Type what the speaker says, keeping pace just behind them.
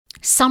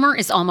Summer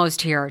is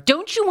almost here.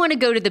 Don't you want to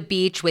go to the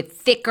beach with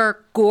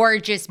thicker,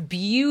 gorgeous,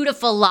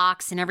 beautiful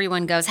locks and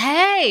everyone goes,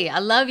 "Hey, I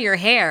love your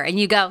hair." And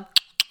you go,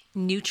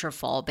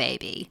 "Nutrafol,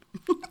 baby."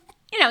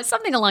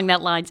 Something along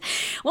that lines.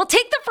 Well,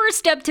 take the first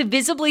step to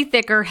visibly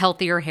thicker,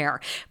 healthier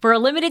hair. For a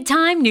limited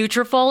time,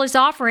 Nutrafol is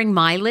offering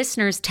my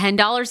listeners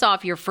 $10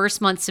 off your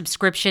first month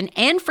subscription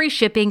and free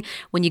shipping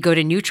when you go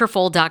to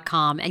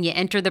Nutrafol.com and you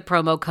enter the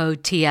promo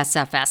code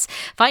TSFS.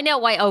 Find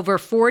out why over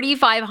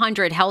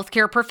 4,500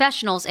 healthcare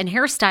professionals and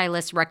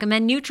hairstylists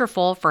recommend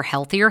Nutrafol for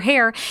healthier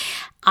hair.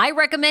 I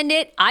recommend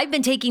it. I've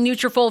been taking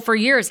Nutrafol for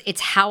years.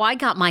 It's how I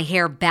got my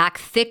hair back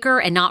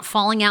thicker and not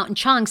falling out in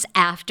chunks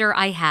after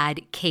I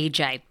had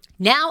KJ.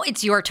 Now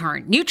it's your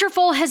turn.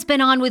 Nutrafol has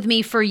been on with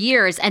me for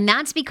years, and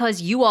that's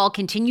because you all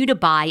continue to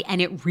buy,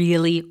 and it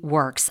really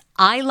works.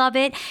 I love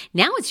it.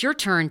 Now it's your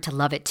turn to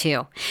love it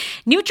too.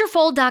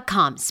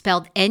 Nutrafol.com,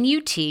 spelled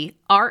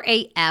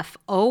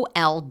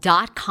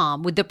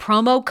Nutrafol.com with the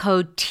promo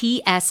code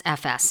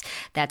TSFS.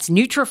 That's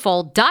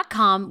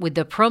Nutrafol.com with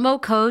the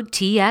promo code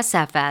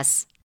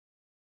TSFS.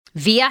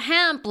 Via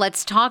Hemp,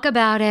 let's talk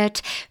about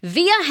it.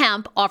 Via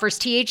Hemp offers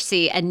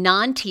THC and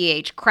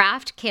non-TH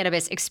craft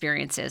cannabis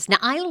experiences. Now,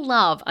 I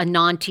love a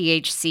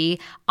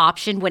non-THC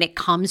option when it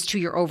comes to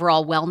your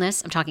overall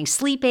wellness. I'm talking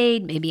sleep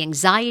aid, maybe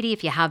anxiety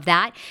if you have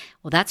that.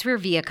 Well, that's where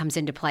Via comes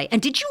into play.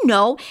 And did you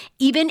know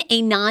even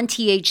a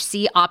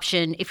non-THC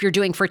option, if you're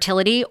doing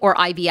fertility or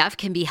IVF,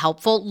 can be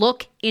helpful?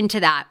 Look into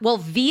that. Well,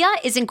 Via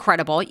is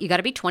incredible. You got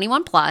to be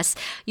 21 plus.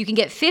 You can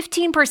get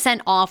 15%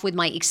 off with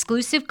my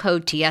exclusive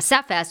code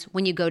TSFS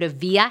when you go to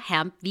Via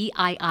Hemp,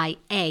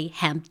 VIIA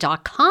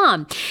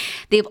hemp.com.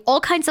 They have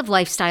all kinds of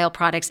lifestyle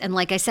products. And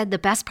like I said, the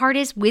best part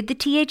is with the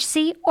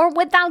THC or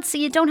without, so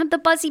you don't have the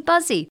buzzy.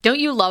 Don't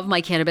you love my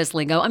cannabis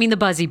lingo? I mean, the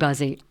buzzy.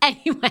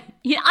 Anyway,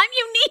 I'm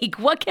unique.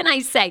 What can I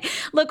say?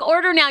 Look,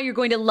 order now. You're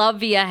going to love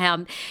Via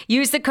Hemp.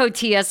 Use the code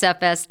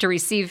TSFS to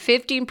receive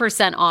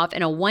 15% off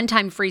and a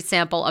one-time free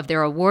sample of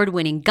their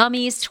award-winning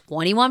gummies,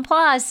 21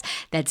 plus.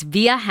 That's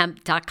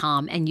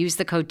viahemp.com and use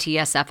the code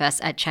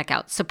TSFS at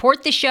checkout.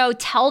 Support the show.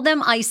 Tell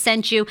them I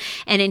sent you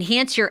and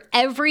enhance your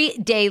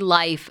everyday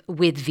life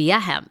with Via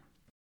Hemp.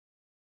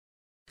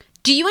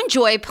 Do you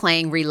enjoy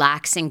playing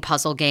relaxing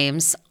puzzle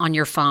games on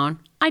your phone?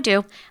 I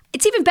do.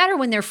 It's even better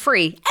when they're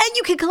free, and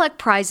you can collect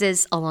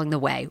prizes along the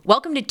way.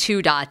 Welcome to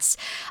Two Dots.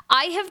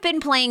 I have been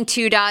playing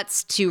Two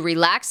Dots to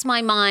relax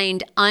my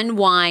mind,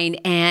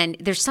 unwind, and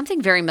there's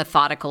something very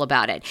methodical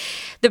about it.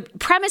 The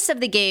premise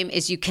of the game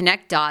is you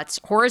connect dots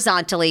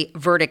horizontally,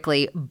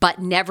 vertically, but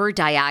never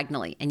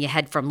diagonally, and you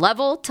head from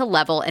level to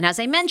level. And as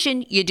I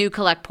mentioned, you do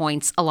collect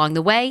points along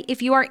the way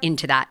if you are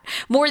into that.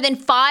 More than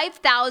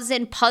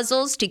 5,000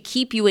 puzzles to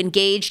keep you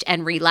engaged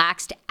and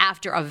relaxed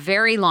after a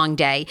very long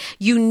day.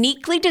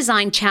 Uniquely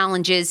designed challenges,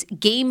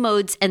 game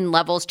modes, and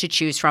levels to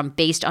choose from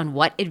based on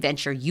what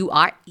adventure you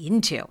are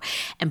into.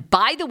 And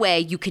by the way,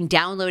 you can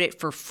download it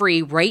for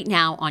free right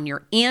now on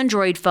your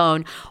Android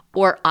phone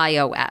or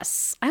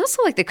iOS. I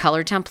also like the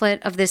color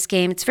template of this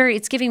game.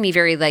 It's giving me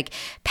very like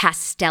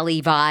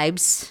pastel-y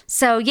vibes.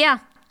 So yeah,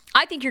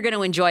 I think you're going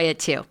to enjoy it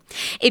too.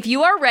 If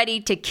you are ready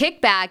to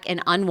kick back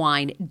and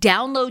unwind,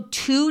 download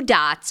Two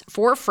Dots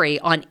for free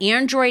on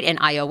Android and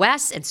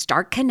iOS and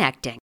start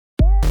connecting.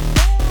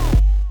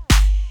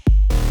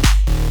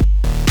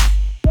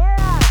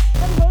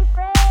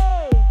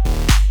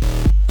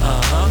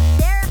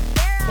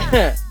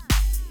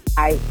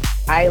 I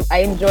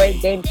enjoy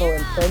gainful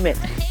employment,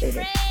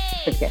 David.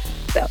 Okay,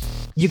 so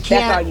that's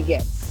all you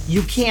get.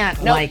 You can't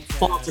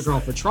fault a girl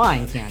for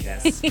trying,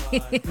 Candace.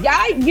 Yeah,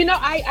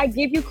 I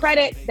give you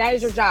credit. That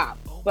is your job.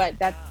 But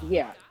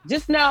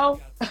just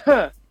know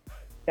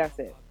that's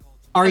it.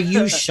 Are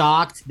you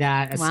shocked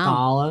that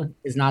Askale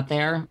is not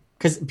there?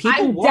 Because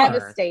people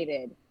were.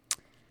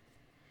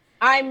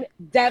 I'm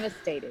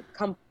devastated.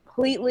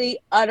 Completely,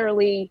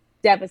 utterly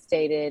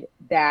devastated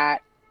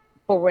that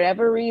for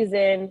whatever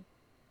reason,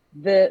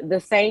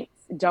 the Saints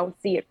don't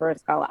see it for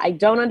Askale. I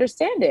don't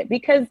understand it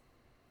because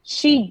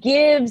she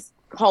gives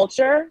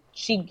culture,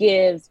 she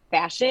gives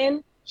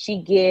fashion, she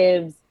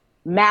gives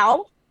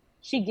mouth,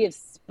 she gives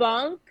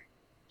spunk,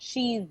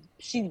 she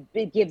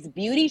gives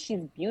beauty,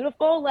 she's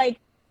beautiful. Like,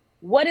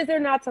 what is there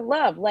not to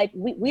love? Like,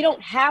 we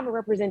don't have a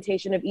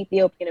representation of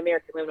Ethiopian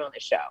American women on the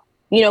show.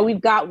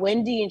 We've got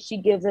Wendy and she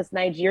gives us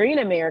Nigerian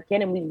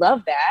American and we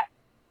love that.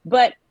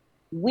 But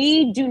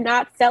we do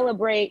not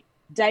celebrate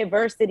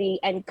diversity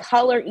and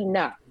color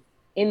enough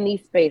in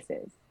these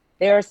spaces.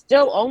 There are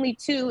still only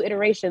 2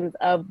 iterations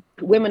of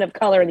women of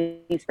color in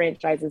these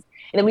franchises.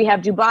 And then we have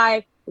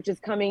Dubai, which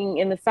is coming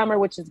in the summer,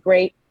 which is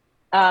great.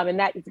 And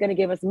that is going to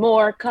give us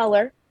more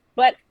color.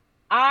 But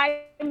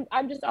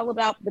I'm just all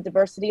about the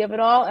diversity of it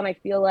all. And I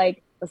feel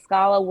like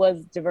Askale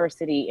was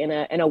diversity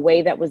in a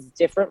way that was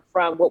different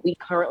from what we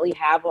currently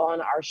have on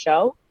our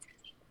show.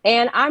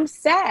 And I'm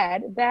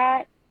sad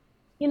that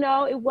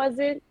it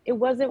wasn't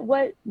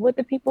what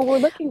the people were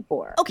looking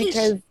for. Okay,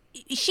 because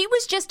she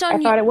was just on. I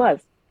thought it was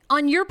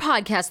on your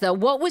podcast though.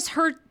 What was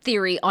her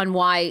theory on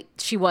why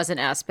she wasn't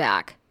asked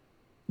back?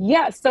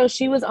 Yeah, so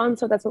she was on.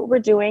 So that's what we're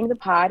doing. The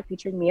pod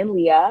featuring me and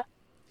Leah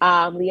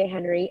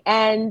Henry,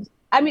 and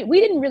I mean, we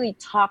didn't really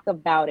talk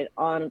about it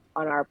on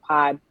our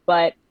pod,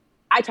 but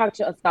I talk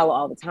to Askale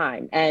all the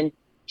time, and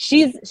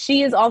she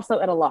is also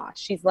at a loss.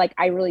 She's like,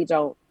 I really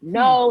don't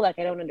know, like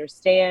I don't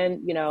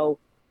understand,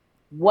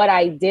 what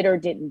I did or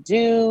didn't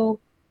do.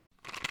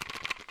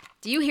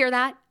 Do you hear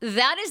that?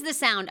 That is the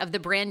sound of the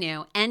brand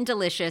new and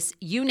delicious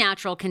Eu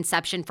Natural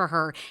Conception for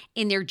Her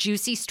in their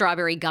juicy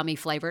strawberry gummy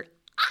flavored.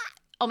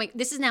 Oh my,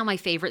 this is now my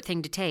favorite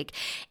thing to take.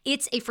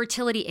 It's a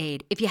fertility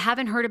aid. If you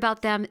haven't heard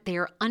about them, they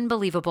are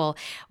unbelievable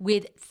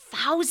with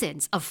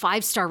thousands of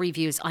 5-star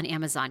reviews on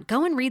Amazon.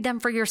 Go and read them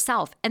for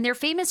yourself. And they're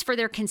famous for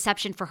their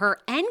Conception for Her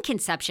and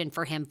Conception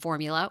for Him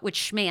formula,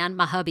 which Schman,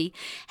 my hubby,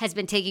 has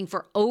been taking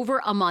for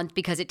over a month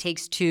because it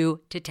takes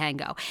two to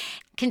tango.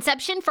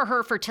 Conception for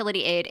Her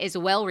fertility aid is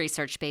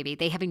well-researched, baby.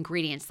 They have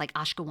ingredients like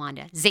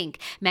ashwagandha, zinc,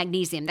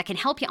 magnesium that can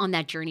help you on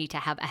that journey to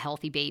have a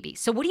healthy baby.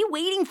 So what are you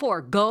waiting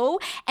for? Go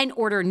and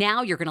order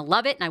now. You're going to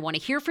love it, and I want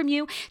to hear from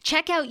you.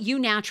 Check out Eu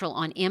Natural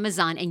on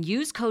Amazon and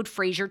use code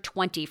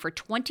Fraser20 for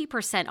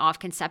 20% off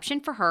Conception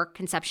for Her,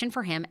 Conception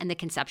for Him, and the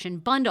Conception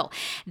Bundle.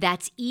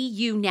 That's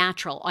EU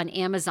Natural on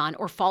Amazon,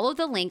 or follow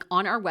the link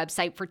on our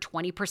website for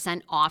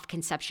 20% off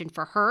Conception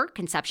for Her,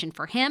 Conception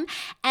for Him,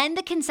 and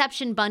the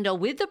Conception Bundle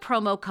with the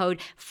promo code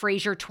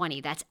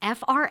Fraser20. That's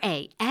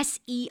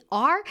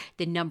Fraser,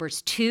 the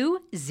numbers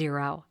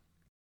 20.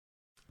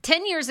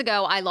 10 years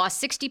ago, I lost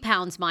 60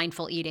 pounds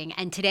mindful eating,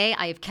 and today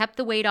I have kept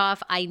the weight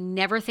off. I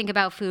never think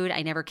about food.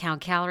 I never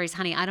count calories.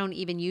 Honey, I don't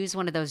even use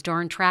one of those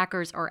darn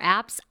trackers or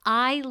apps.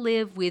 I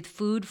live with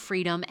food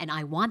freedom, and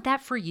I want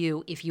that for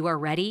you if you are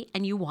ready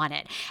and you want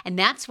it. And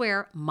that's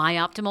where My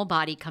Optimal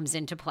Body comes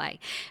into play.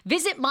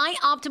 Visit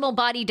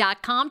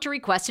myoptimalbody.com to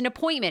request an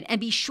appointment,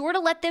 and be sure to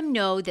let them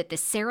know that the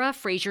Sarah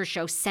Fraser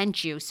Show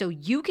sent you so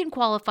you can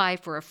qualify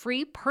for a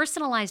free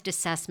personalized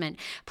assessment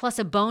plus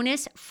a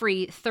bonus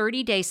free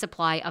 30-day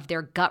supply of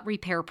their gut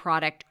repair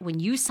product when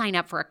you sign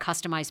up for a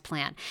customized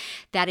plan.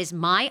 That is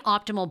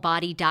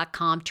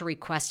myoptimalbody.com to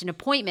request an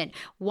appointment.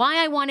 Why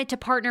I wanted to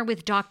partner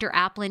with Dr.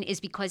 Applin is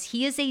because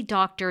he is a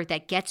doctor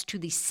that gets to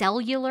the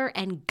cellular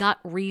and gut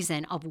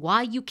reason of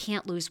why you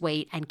can't lose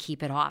weight and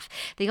keep it off.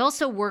 They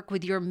also work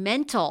with your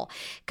mental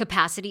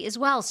capacity as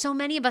well. So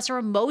many of us are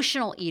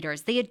emotional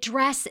eaters. They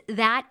address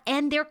that,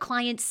 and their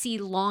clients see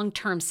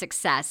long-term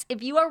success.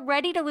 If you are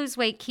ready to lose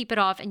weight, keep it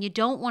off, and you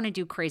don't want to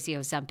do crazy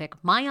Ozempic,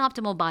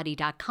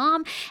 myoptimalbody.com,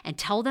 and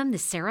tell them the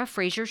Sarah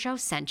Fraser Show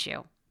sent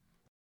you.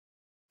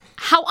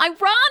 How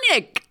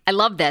ironic! I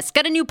love this.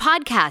 Got a new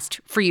podcast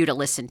for you to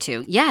listen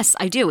to. Yes,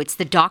 I do. It's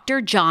the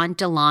Dr. John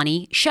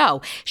Delaney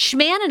Show.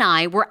 Schman and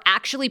I were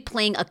actually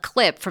playing a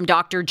clip from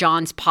Dr.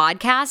 John's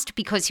podcast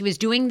because he was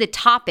doing the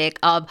topic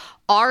of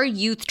Are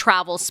Youth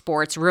Travel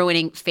Sports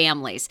Ruining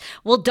Families?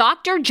 Well,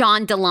 Dr.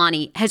 John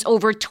Delaney has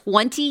over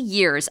 20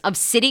 years of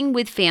sitting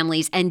with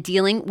families and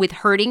dealing with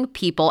hurting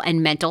people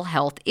and mental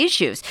health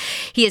issues.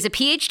 He has a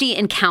PhD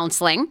in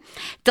counseling.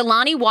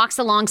 Delaney walks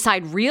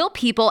alongside real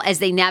people as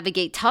they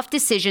navigate tough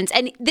decisions.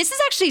 And this is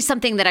actually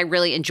something that I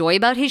really enjoy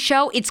about his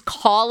show. It's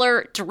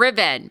caller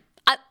driven.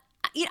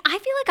 I feel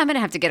like I'm going to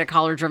have to get a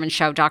caller-driven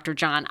show, Dr.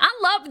 John. I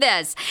love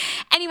this.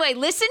 Anyway,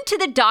 listen to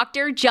the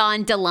Dr.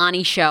 John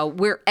Delaney Show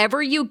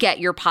wherever you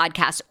get your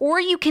podcast, or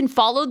you can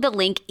follow the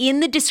link in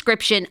the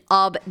description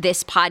of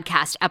this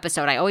podcast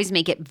episode. I always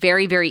make it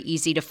very, very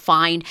easy to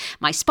find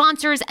my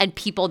sponsors and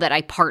people that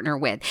I partner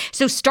with.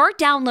 So start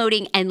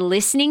downloading and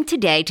listening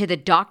today to the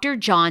Dr.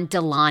 John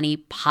Delaney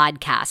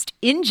podcast.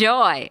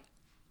 Enjoy.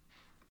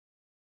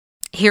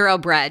 Hero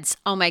breads.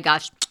 Oh my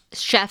gosh.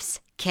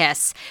 Chef's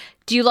kiss.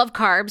 Do you love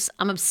carbs?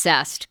 I'm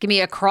obsessed. Give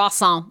me a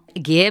croissant.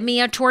 Give me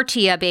a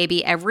tortilla,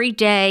 baby, every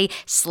day,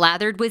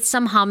 slathered with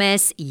some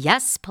hummus.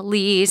 Yes,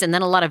 please. And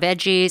then a lot of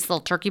veggies, a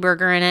little turkey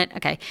burger in it.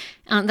 Okay.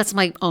 That's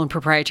my own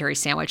proprietary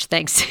sandwich.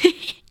 Thanks.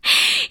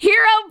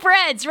 Hero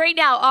Breads right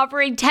now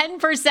offering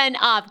 10%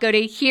 off. Go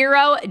to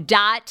hero.co.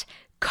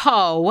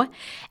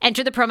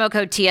 Enter the promo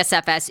code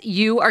TSFS.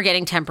 You are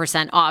getting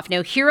 10% off.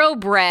 Now, Hero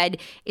Bread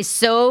is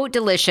so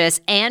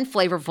delicious and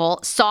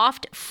flavorful,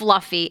 soft,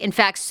 fluffy. In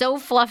fact, so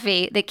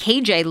fluffy that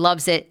KJ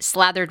loves it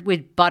slathered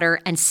with butter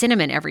and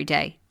cinnamon every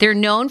day. They're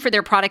known for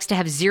their products to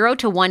have 0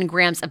 to 1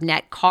 grams of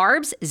net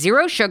carbs,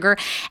 0 sugar,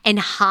 and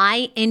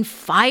high in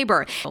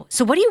fiber.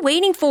 So what are you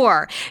waiting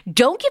for?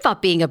 Don't give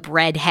up being a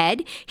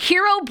breadhead.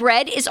 Hero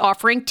Bread is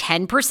offering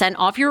 10%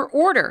 off your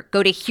order.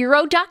 Go to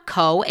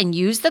hero.co and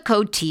use the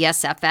code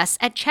TSFS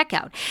at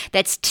checkout.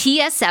 That's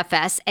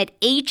TSFS at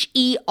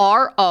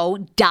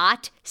HERO.CO.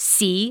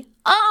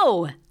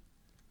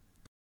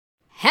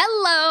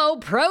 Hello,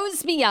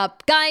 Pros Me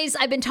Up. Guys,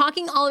 I've been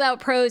talking all about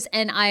Pros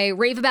and I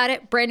rave about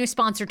it. Brand new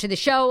sponsor to the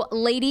show.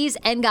 Ladies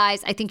and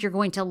guys, I think you're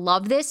going to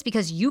love this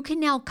because you can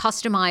now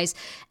customize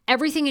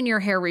everything in your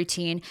hair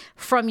routine,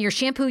 from your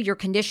shampoo, your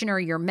conditioner,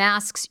 your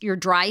masks, your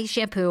dry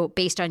shampoo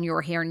based on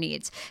your hair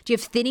needs. Do you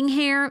have thinning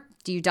hair?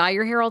 Do you dye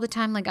your hair all the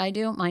time like I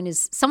do? Mine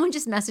is, someone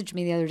just messaged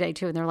me the other day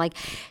too and they're like,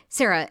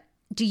 Sarah,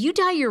 do you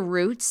dye your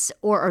roots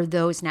or are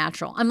those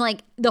natural? I'm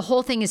like, the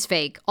whole thing is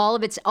fake. All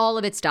of it's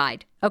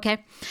dyed.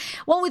 Okay.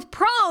 Well, with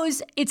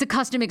Pros, it's a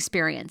custom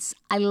experience.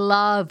 I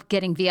love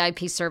getting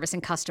VIP service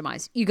and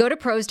customized. You go to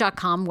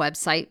pros.com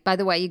website. By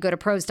the way, you go to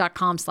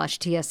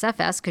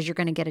pros.com/TSFS because you're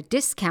going to get a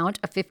discount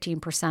of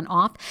 15%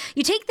 off.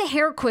 You take the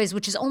hair quiz,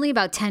 which is only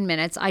about 10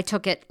 minutes. I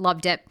took it,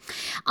 loved it.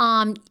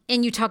 And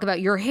you talk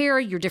about your hair,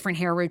 your different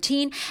hair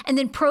routine. And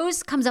then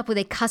Pros comes up with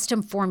a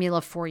custom formula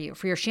for you,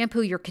 for your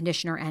shampoo, your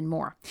conditioner, and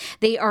more.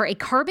 They are a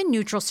carbon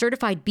neutral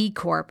certified B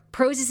Corp.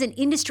 Pros is an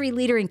industry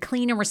leader in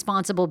clean and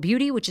responsible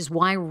beauty, which is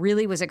why I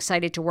really was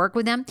excited to work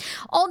with them.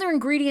 All their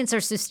ingredients are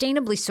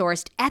sustainably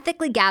sourced,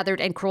 ethically gathered,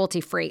 and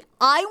cruelty-free.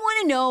 I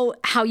want to know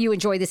how you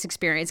enjoy this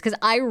experience because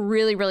I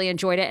really, really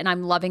enjoyed it and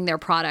I'm loving their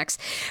products.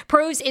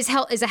 Pros is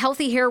a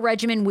healthy hair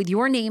regimen with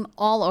your name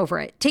all over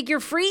it. Take your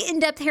free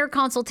in-depth hair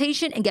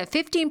consultation and get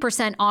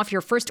 15% off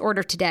your first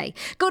order today.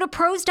 Go to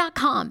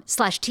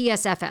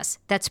pros.com/TSFS.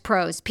 That's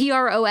pros,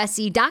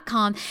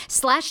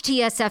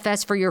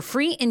 PROSE.com/TSFS for your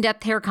free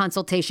in-depth hair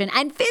consultation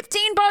and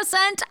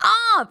 15%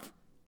 off.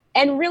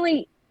 And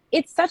really,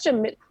 it's such a,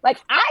 like,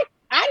 I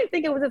didn't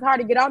think it was as hard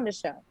to get on the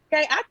show.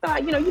 Okay. I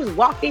thought, you just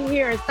walk in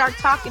here and start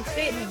talking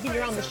shit and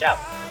you're on the show.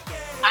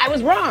 I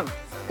was wrong.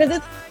 Because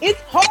it's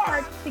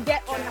hard to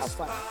get on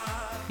Housewives.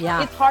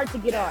 Yeah. It's hard to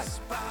get on.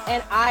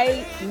 And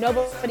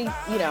nobody,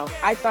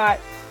 I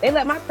thought they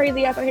let my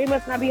crazy ass on here,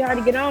 must not be hard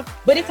to get on,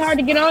 but it's hard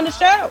to get on the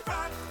show.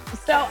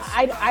 So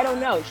I don't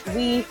know.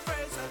 We've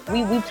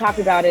talked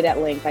about it at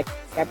length. Like,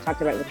 I've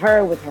talked about it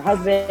with her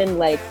husband.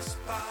 Like,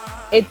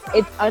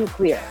 it's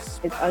unclear.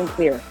 It's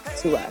unclear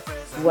to us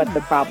what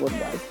the problem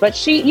was. But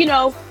she,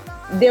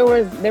 there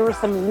were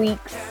some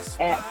leaks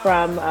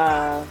from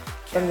our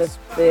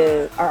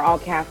all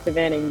cast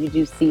event, and you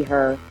do see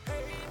her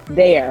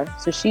there.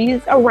 So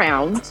she's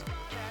around,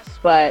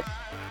 but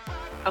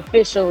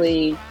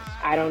officially,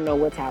 I don't know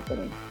what's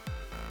happening.